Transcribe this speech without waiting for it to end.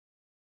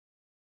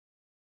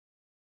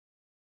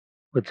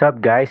What's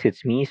up, guys?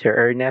 It's me, Sir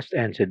Ernest,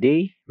 and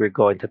today we're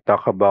going to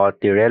talk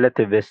about the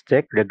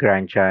relativistic,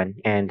 Lagrangian,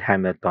 and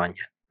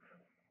Hamiltonian.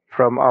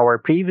 From our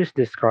previous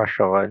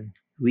discussion,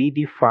 we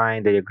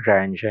defined the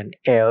Lagrangian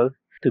L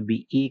to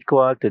be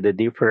equal to the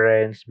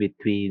difference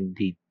between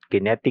the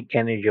kinetic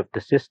energy of the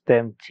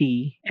system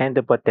T and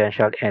the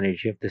potential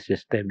energy of the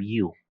system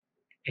U.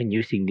 And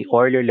using the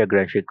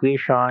Euler-Lagrange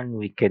equation,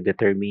 we can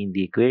determine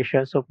the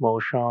equations of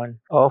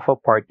motion of a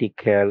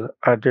particle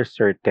under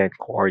certain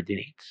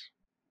coordinates.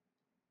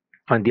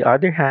 On the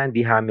other hand,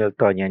 the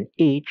Hamiltonian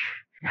H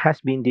has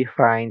been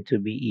defined to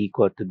be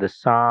equal to the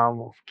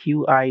sum of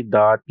qi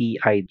dot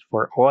pi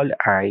for all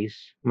i's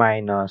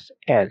minus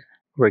L,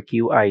 where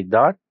qi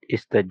dot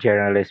is the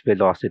generalized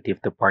velocity of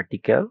the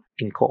particle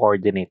in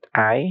coordinate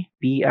I,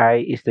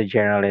 pi is the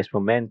generalized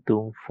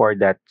momentum for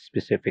that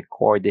specific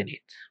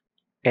coordinate.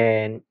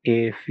 And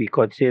if we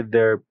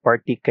consider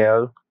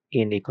particle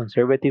in a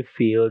conservative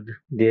field,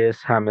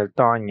 this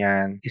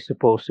Hamiltonian is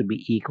supposed to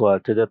be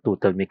equal to the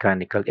total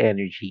mechanical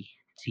energy,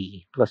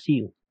 T plus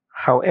U.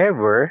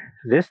 However,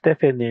 these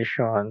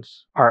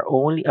definitions are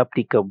only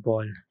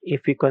applicable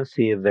if we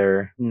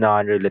consider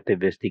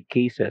non-relativistic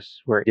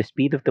cases where the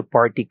speed of the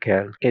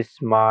particle is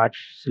much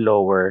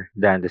slower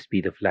than the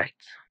speed of light.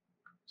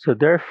 So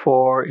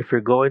therefore, if we're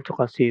going to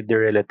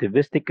consider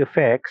relativistic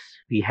effects,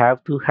 we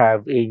have to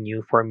have a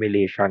new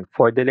formulation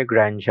for the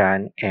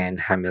Lagrangian and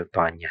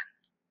Hamiltonian.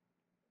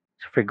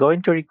 So if we're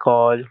going to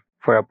recall,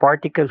 for a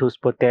particle whose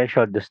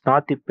potential does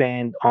not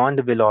depend on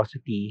the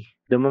velocity,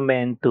 the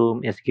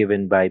momentum is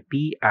given by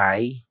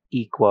pi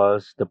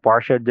equals the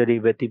partial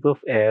derivative of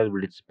L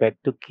with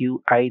respect to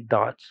qi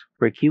dots,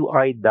 where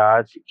qi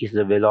dots is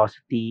the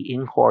velocity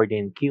in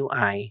coordinate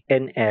qi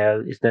and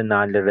L is the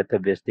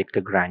non-relativistic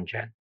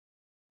Lagrangian.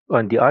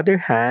 On the other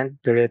hand,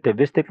 the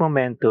relativistic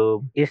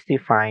momentum is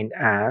defined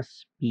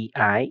as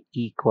pi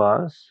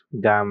equals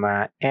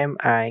gamma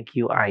mi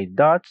qi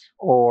dots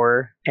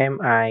or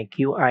mi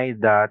qi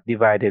dot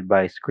divided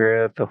by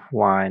square root of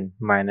 1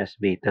 minus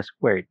beta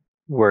squared,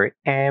 where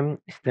m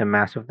is the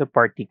mass of the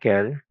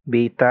particle,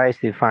 beta is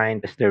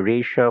defined as the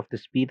ratio of the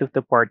speed of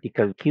the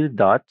particle q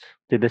dot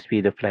to the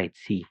speed of light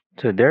c.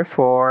 So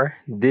therefore,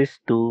 these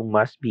two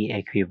must be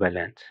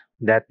equivalent.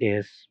 That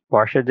is,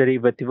 partial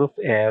derivative of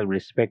L with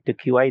respect to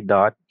qi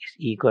dot is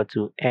equal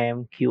to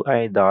m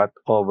qi dot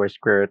over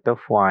square root of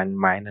 1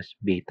 minus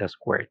beta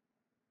squared.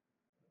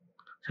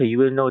 So you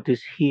will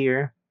notice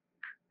here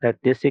that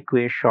this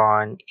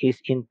equation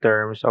is in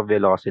terms of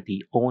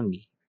velocity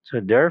only. So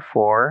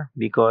therefore,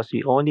 because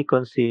we only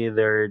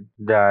considered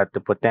that the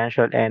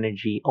potential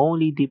energy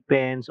only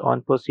depends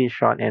on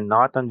position and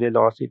not on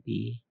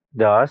velocity,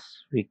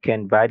 thus we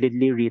can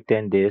validly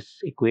written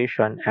this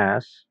equation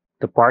as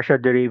the partial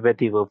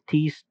derivative of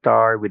t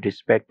star with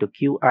respect to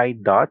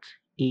qi dots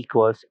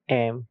equals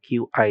m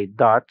qi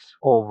dots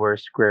over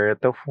square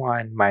root of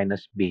 1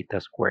 minus beta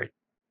squared.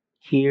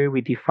 Here we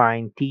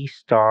define t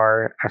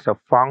star as a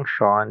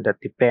function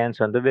that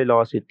depends on the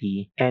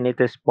velocity and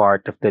it is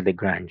part of the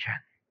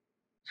Lagrangian.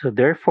 So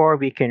therefore,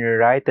 we can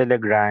rewrite the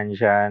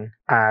Lagrangian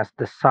as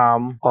the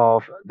sum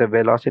of the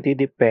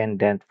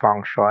velocity-dependent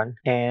function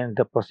and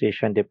the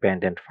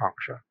position-dependent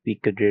function. We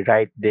could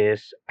rewrite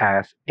this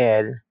as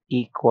L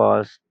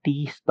equals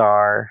t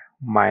star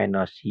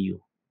minus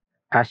u.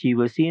 As you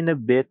will see in a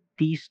bit,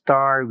 t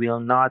star will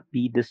not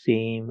be the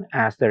same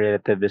as the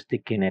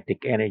relativistic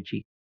kinetic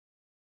energy.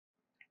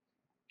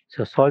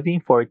 So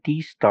solving for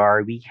t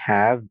star, we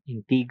have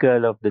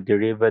integral of the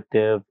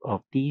derivative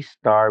of t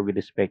star with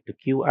respect to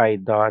qi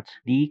dots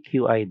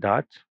dqi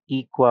dots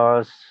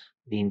equals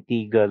the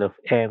integral of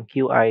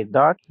mqi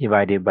dot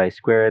divided by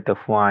square root of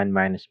 1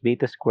 minus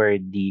beta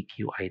squared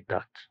dqi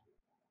dot.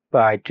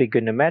 By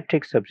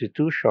trigonometric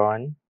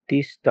substitution,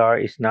 t star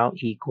is now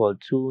equal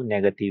to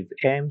negative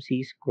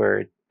mc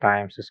squared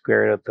times the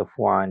square root of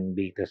 1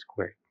 beta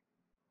squared.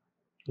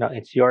 Now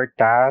it's your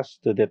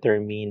task to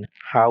determine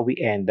how we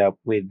end up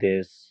with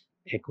this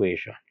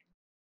equation.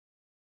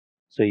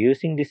 So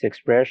using this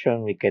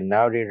expression, we can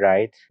now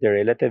rewrite the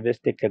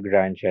relativistic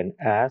Lagrangian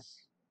as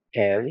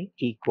L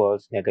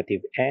equals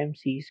negative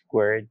mc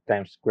squared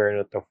times square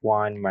root of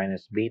 1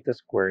 minus beta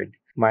squared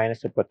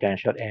minus the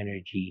potential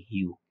energy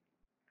U.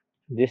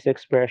 This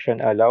expression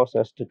allows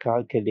us to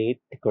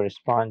calculate the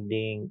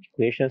corresponding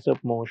equations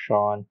of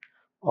motion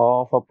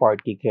of a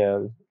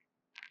particle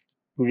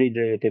with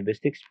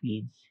relativistic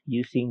speeds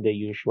using the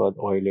usual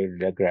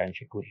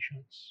Euler-Lagrange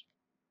equations.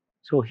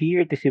 So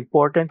here it is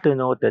important to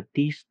note that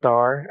T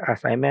star,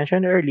 as I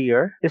mentioned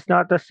earlier, is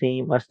not the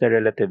same as the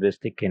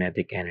relativistic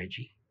kinetic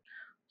energy.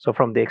 So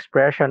from the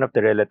expression of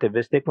the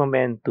relativistic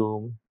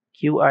momentum,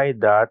 qi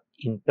dot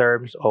in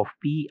terms of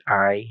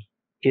pi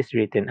is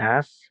written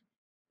as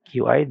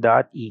qi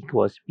dot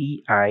equals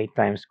pi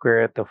times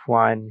square root of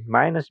 1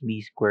 minus b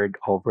squared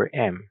over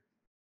m.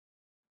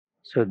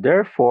 So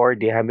therefore,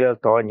 the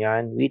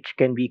Hamiltonian, which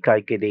can be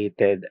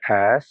calculated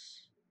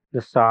as the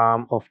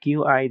sum of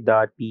qi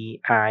dot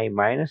pi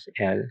minus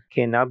L,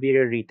 can now be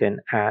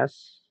rewritten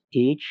as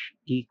h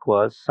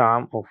equals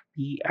sum of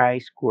pi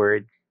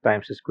squared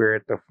times the square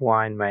root of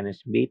 1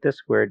 minus beta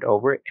squared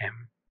over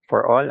m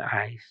for all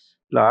i's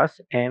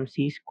plus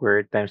mc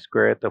squared times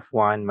square root of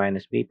 1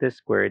 minus beta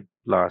squared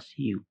plus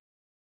u.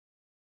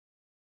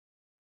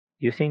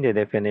 Using the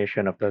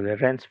definition of the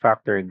Lorentz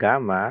factor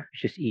gamma,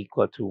 which is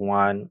equal to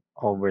 1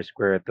 over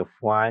square root of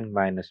 1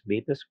 minus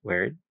beta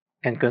squared,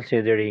 and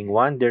considering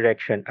one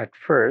direction at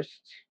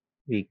first,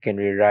 we can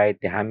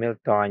rewrite the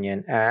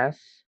Hamiltonian as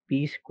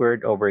p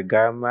squared over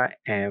gamma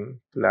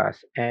m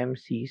plus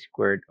mc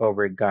squared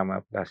over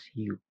gamma plus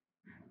u.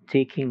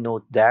 Taking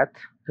note that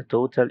the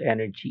total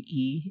energy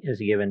E is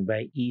given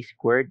by E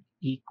squared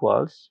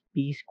equals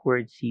P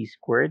squared C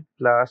squared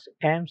plus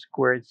M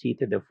squared C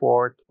to the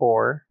fourth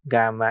or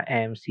gamma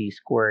MC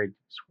squared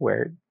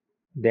squared.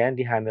 Then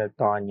the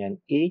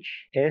Hamiltonian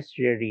H is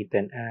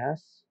rewritten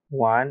as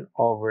 1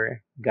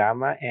 over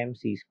gamma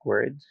MC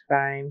squared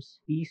times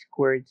P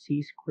squared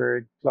C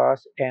squared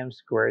plus M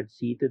squared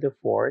C to the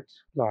fourth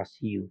plus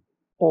U,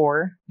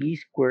 or E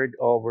squared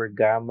over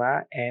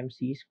gamma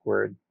MC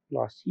squared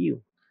plus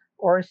U,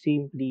 or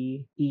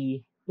simply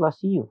E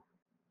plus U,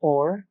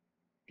 or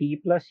T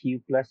plus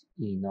U plus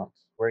E naught,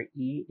 where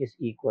E is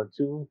equal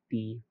to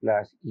T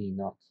plus E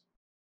naught.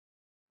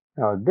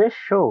 Now this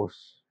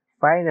shows,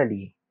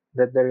 finally,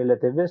 that the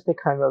relativistic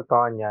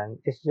Hamiltonian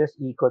is just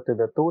equal to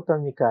the total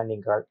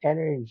mechanical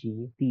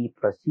energy T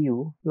plus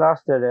U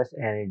plus the rest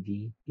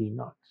energy E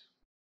naught.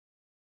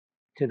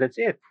 So that's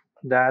it.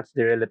 That's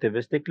the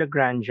relativistic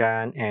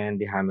Lagrangian and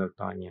the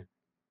Hamiltonian.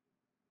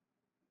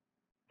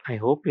 I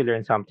hope you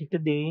learned something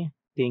today.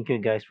 Thank you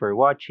guys for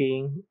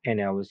watching,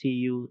 and I will see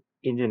you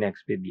in the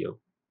next video.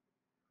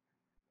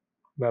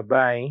 Bye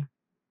bye.